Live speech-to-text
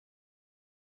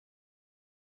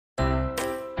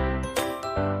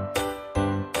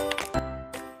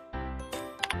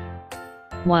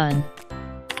1,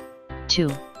 2,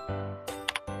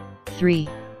 3,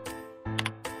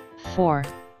 4,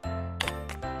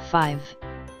 5,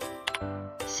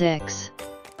 6,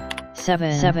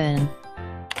 7,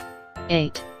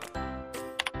 8,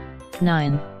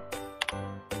 9,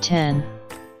 10,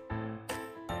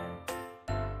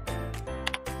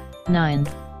 9,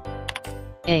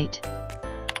 8,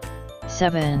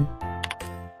 7,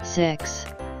 6,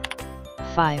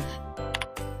 5,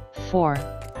 4,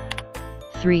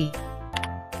 3,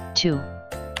 2,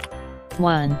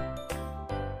 1.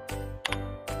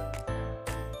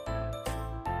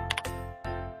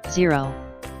 0,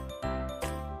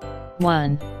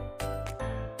 1,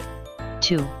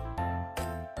 2,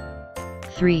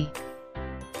 3,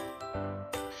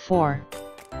 4,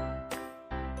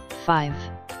 5,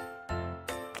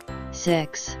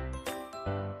 6,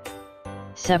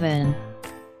 7,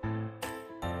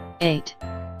 8,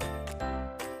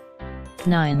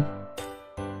 9,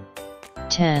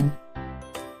 10,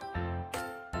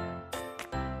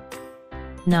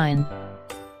 9,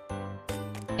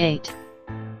 8,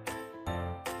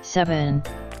 7,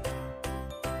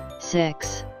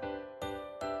 6,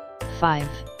 5,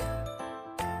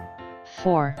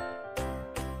 4,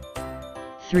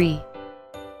 3,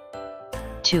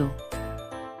 2,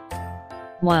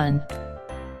 1,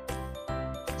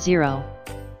 0.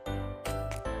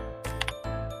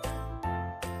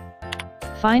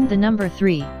 Find the number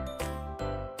 3.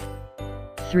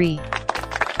 3.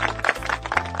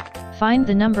 Find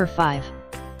the number 5.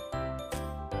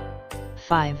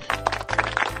 5.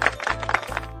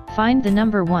 Find the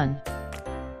number 1.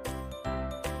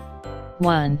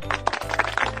 1.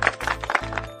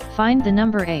 Find the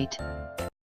number 8.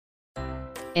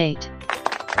 8.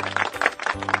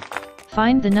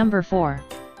 Find the number 4.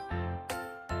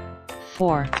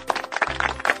 4.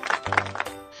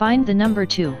 Find the number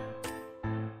 2.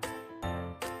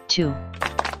 2.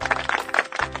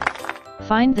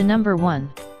 Find the number 1.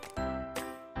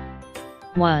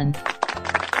 1.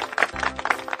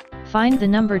 Find the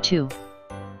number 2.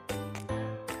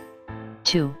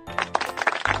 2.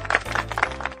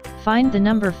 Find the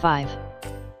number 5.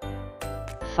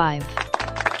 5.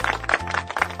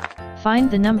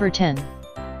 Find the number 10.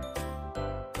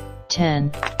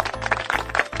 10.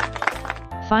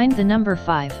 Find the number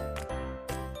 5.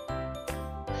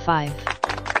 5.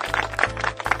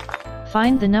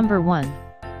 Find the number 1.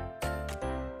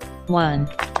 1.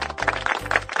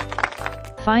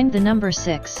 Find the number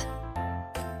 6.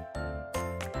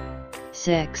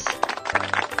 6.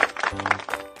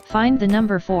 Find the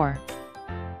number 4.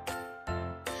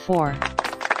 4.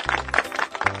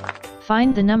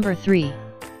 Find the number 3.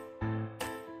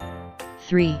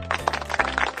 3.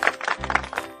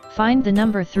 Find the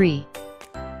number 3.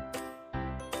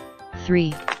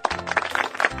 3.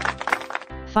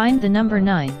 Find the number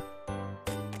 9.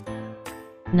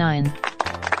 9.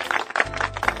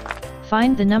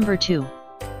 Find the number 2.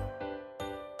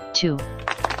 2.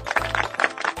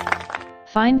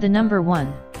 Find the number 1.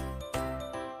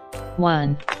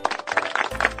 1.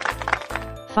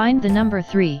 Find the number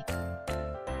 3.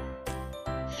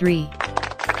 3.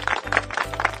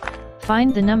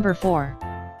 Find the number 4.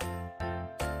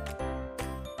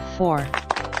 4.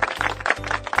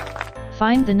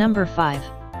 Find the number 5.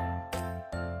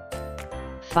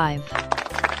 5.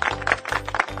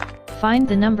 Find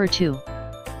the number 2.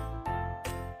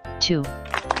 2.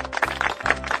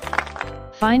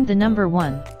 Find the number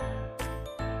 1.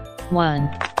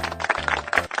 1.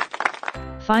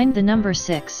 Find the number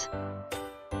 6.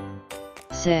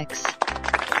 6.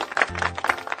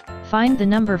 Find the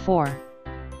number 4.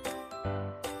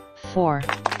 4.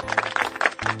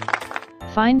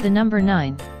 Find the number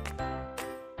 9.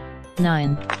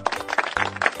 9.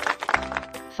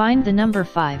 Find the number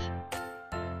 5.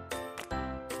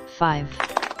 5.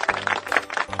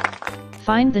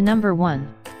 Find the number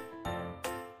 1.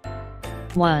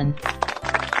 1.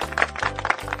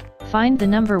 Find the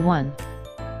number 1.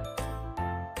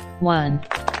 1.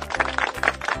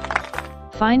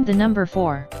 Find the number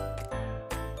 4.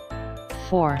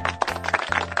 4.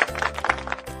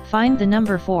 Find the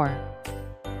number 4.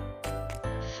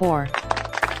 4.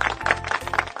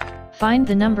 Find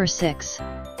the number 6.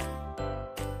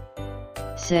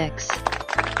 6.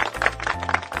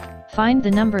 Find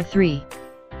the number 3.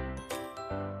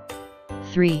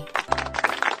 3.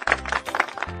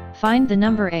 Find the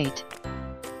number 8.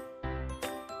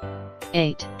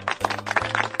 8.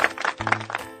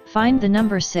 Find the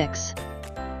number 6.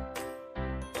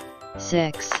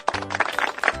 6.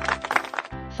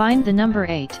 Find the number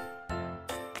 8.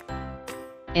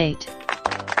 8.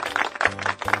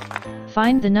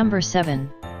 Find the number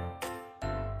 7.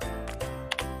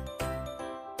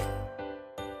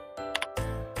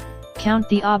 Count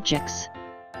the objects.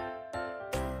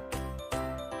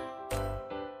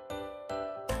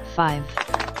 5.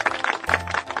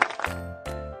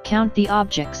 Count the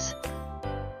objects.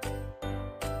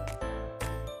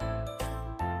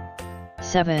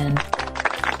 7.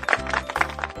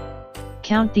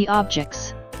 Count the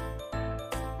objects.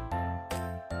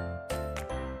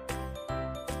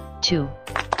 2.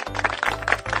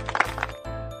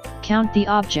 Count the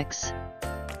objects.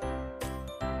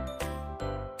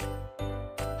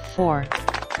 4.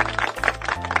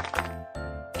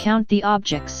 Count the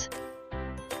objects.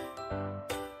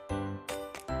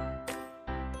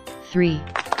 3.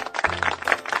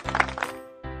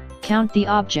 Count the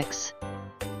objects.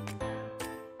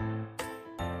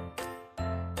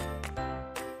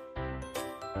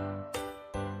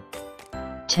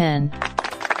 10.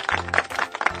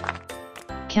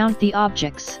 Count the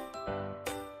objects.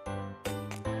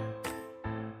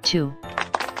 2.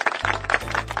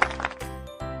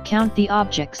 Count the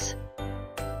objects.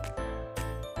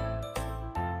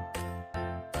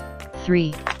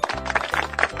 3.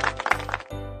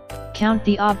 Count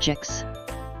the objects.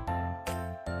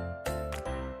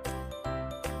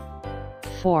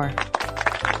 4.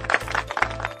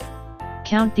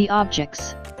 Count the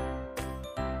objects.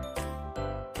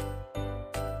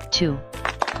 2.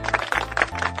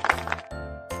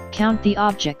 Count the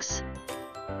objects.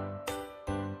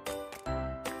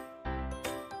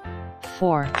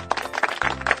 4.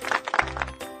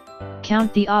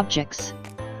 Count the objects.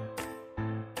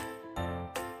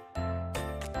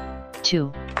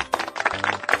 2.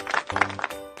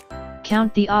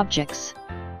 Count the objects.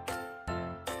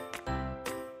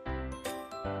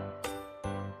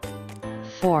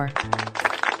 4.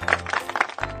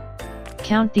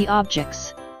 Count the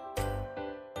objects.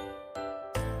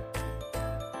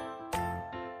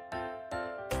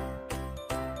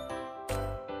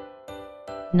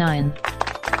 9.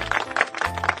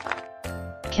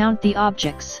 Count the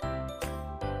objects.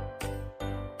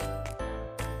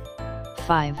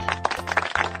 5.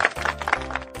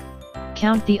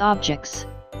 Count the objects.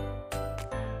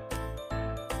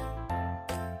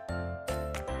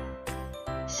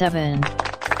 7.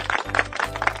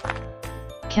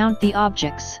 Count the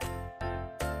objects.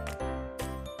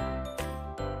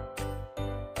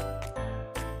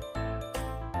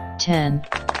 10.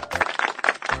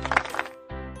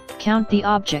 Count the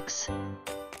objects.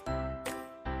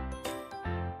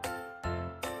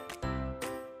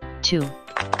 2.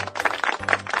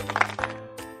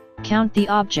 Count the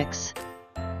objects.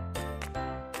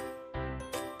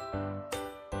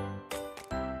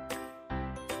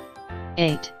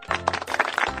 8.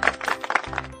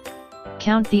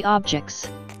 Count the objects.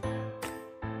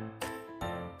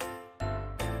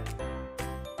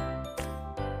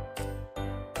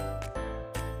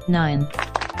 9.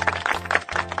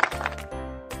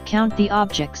 Count the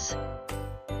objects.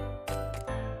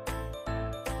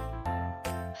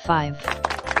 5.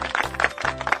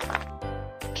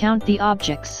 Count the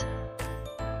objects.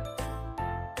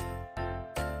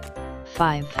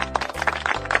 5.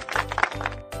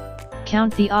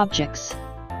 Count the objects.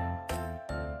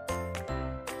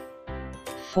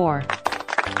 4.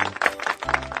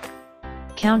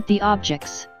 Count the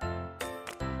objects.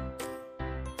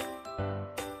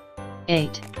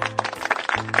 8.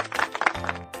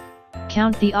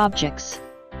 Count the objects.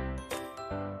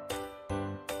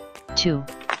 2.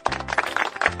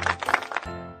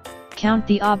 Count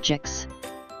the objects.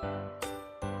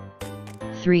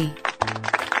 3.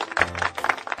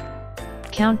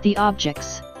 Count the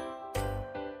objects.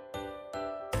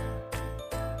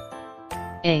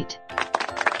 8.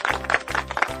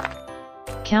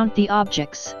 Count the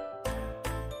objects.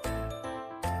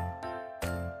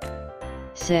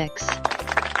 6.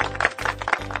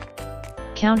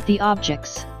 Count the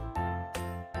objects.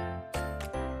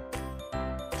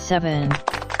 7.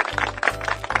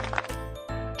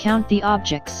 Count the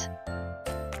objects.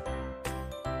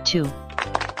 2.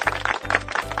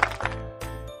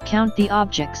 Count the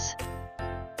objects.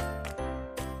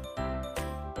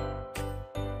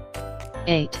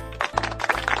 8.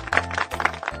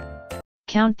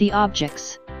 Count the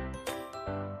objects.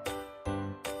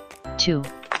 2.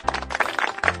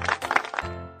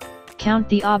 Count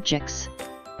the objects.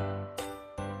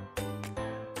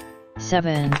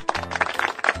 7.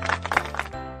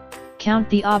 Count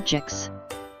the objects.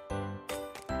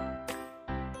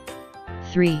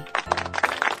 3.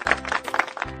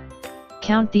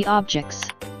 Count the objects.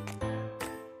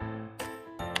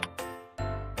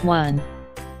 1.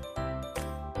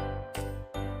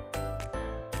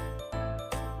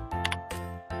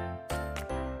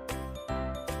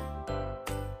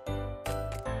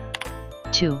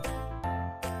 2.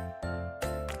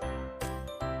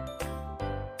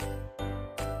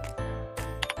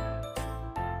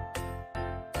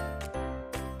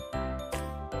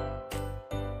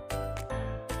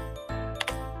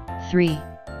 3,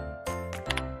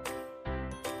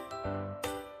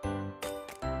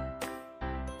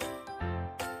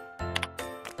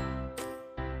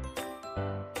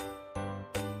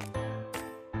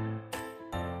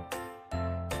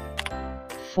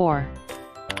 4,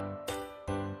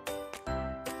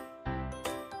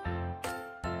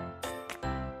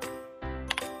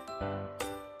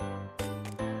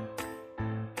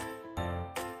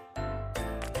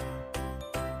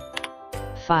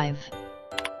 5,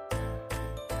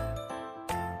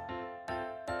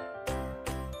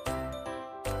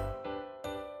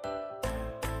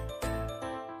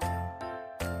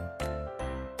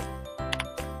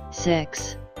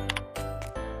 6,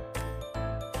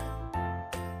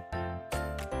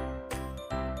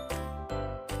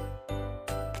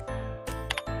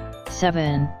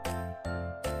 7,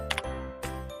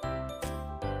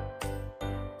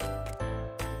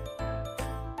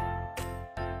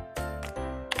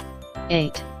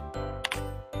 8,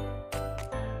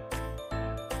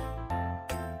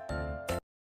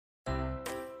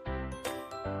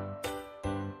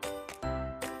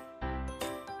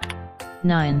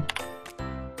 9,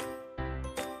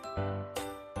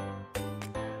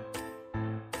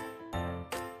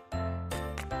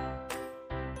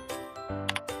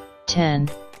 10,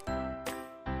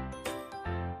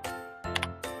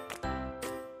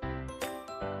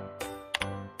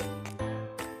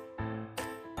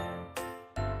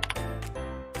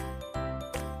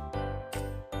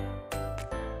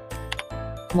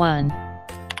 1,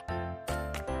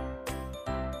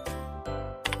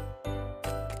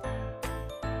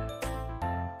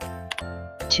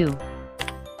 2,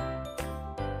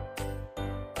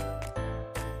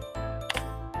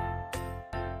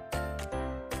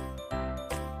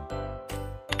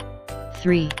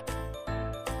 3,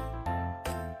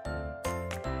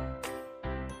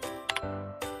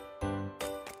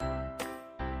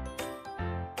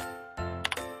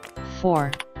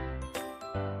 4,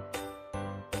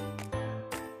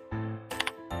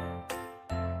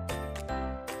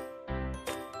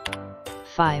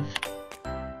 5,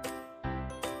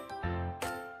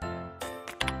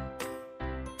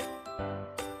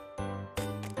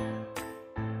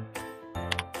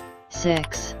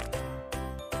 6,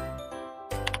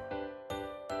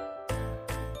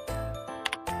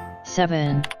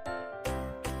 7,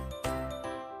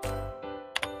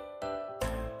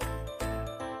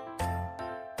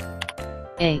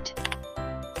 8,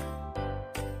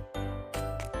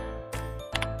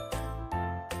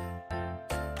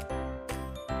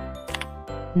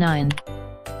 9,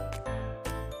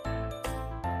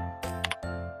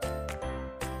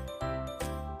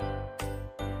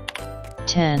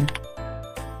 10,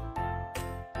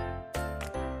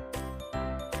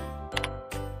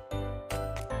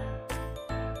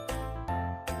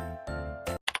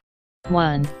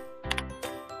 1.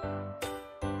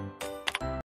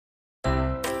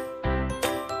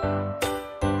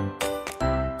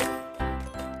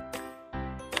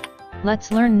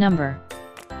 Let's learn number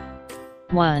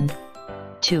 1,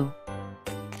 2,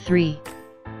 3,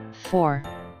 4,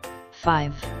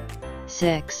 5,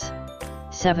 6,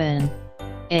 7,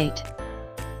 8,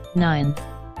 9,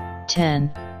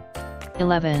 10,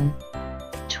 11,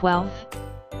 12,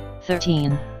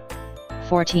 13,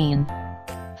 14,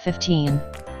 15,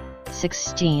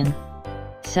 16,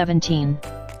 17,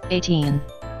 18,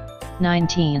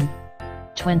 19,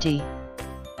 20.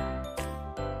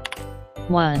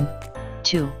 1,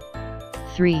 2,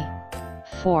 3,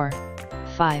 4,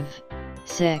 5,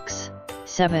 6,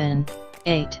 7,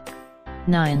 8,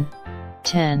 9,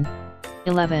 10,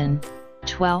 11,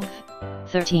 12,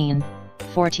 13,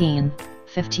 14,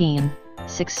 15,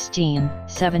 16,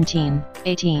 17,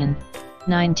 18,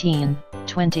 19,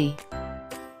 20.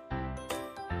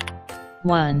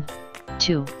 1,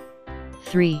 2,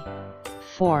 3,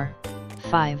 4,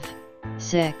 5,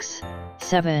 6,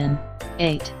 7,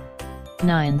 8,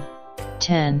 9,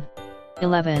 10,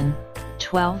 11,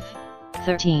 12,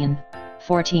 13,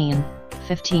 14,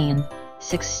 15,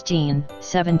 16,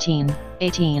 17,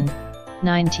 18,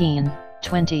 19,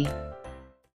 20.